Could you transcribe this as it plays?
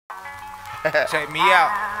Check me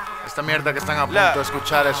out. Esta mierda que están a punto de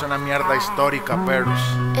escuchar es una mierda histórica, perros.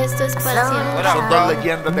 Esto es para siempre. Son dos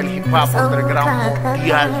leyendas del hip hop underground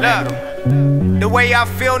mundial. The way I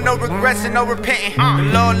feel, no regrets and no repenting.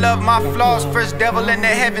 The Lord loved my flaws, first devil in the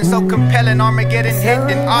heaven, so compelling. Armageddon hit,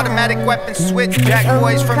 then automatic weapon switch. Jack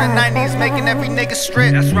boys from the 90s, making every nigga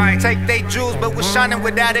strip. That's right. Take they jewels, but was shining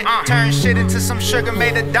without it. Turn shit into some sugar,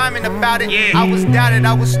 made a diamond about it. I was doubted,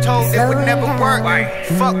 I was told it would never work.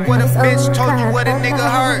 Fuck what a bitch told you what a nigga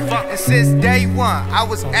heard. And since day one, I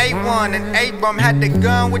was A1, and Abram had the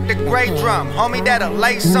gun with the gray drum. Homie, that'll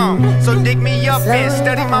lay some. So dig me up and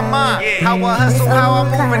study my mind. How I hustle, how I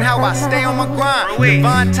move, and how I stay on my grind.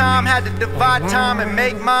 Divine time, had to divide time and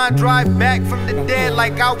make mine. Drive back from the dead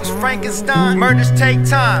like I was Frankenstein. Murders take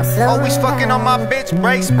time, always fucking on my bitch,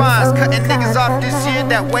 break spines. Cutting niggas off this year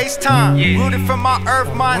that waste time. Rooted from my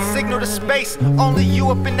earth, mind signal to space. Only you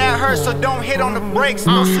up in that hearse, so don't hit on the brakes.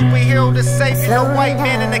 No superhero to save you, no white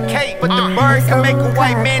man in a cape. But the bird can make a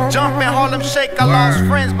white man jump and Harlem shake. I lost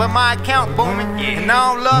friends, but my account booming. And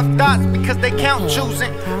I don't love thoughts because they count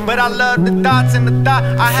choosing. But I love the thoughts and the thought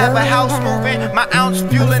I have a house moving. My ounce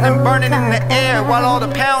fueling and burning in the air while all the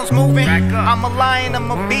pounds moving. I'm a lion, I'm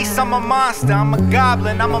a beast, I'm a monster. I'm a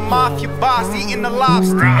goblin, I'm a mafia boss eating the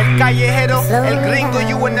lobster. El callejero, el gringo,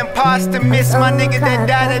 you an imposter. Miss my nigga that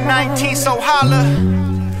died at 19, so holla.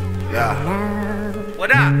 Yeah.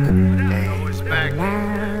 What up? Hey. Respect.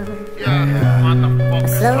 Yeah.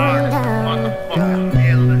 Motherfucking hardest, motherfucking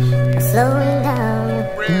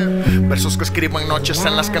versos que escribo en noches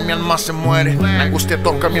en las que mi alma se muere. La angustia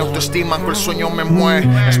toca mi autoestima, aunque el sueño me muere.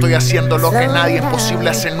 Estoy haciendo lo que nadie imposible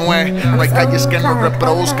hace nueve. No hay calles que no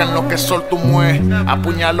reproduzcan lo que Soultwo mueve.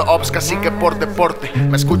 Apuñalo ops casi que por deporte.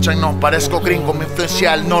 Me escuchan, no parezco gringo, me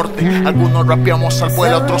influencia al norte. Algunos rapeamos al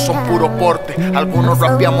vuelo, otros son puro porte. Algunos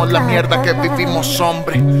rapeamos la mierda que vivimos,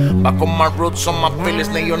 hombre. Back on my roots, on my feelings,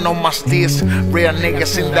 now you know my steers. Real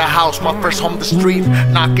niggas in the house, my first home the street.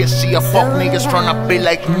 Now I can see a fuck niggas tryna be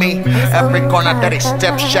like me. Every corner that I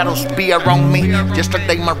step, shadows be around me.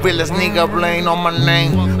 Yesterday my realest nigga blame on my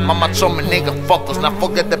name. Mama told me nigga focus, now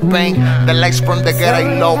forget the pain. The lights from the get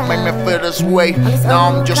I love made me feel this way. Now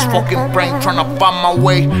I'm just fucking praying, tryna find my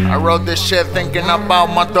way. I wrote this shit thinking about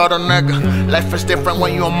my daughter nigga. Life is different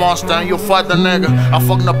when you a monster and you father nigga. I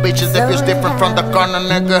fuck no bitches if it's different from the corner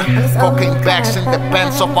nigga. Cocaine bags in the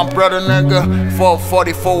pants of my brother nigga.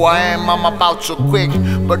 4:44 AM, I'm about to quit.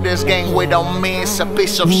 But this gang without me is a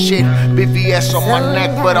piece of shit. BVS on my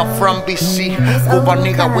neck, but I'm from BC. Cuba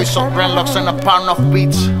nigga with some dreadlocks and a pound of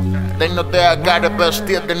beats. They know that I got it, but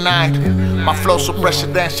still denied. My flow so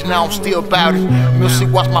presidential, now I'm still about it. Music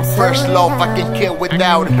was my first love, I can't kill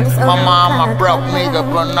without it. My mom, a broke nigga,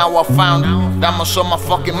 but now I found it. Diamonds on my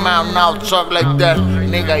fucking mouth, now talk like that.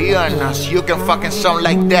 Nigga, you're nuts, you can fucking sound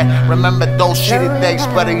like that. Remember those shitty days,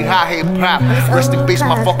 but you high hip hop. Rest in peace,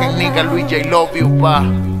 my fucking nigga, Luigi, I love you,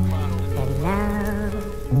 bye.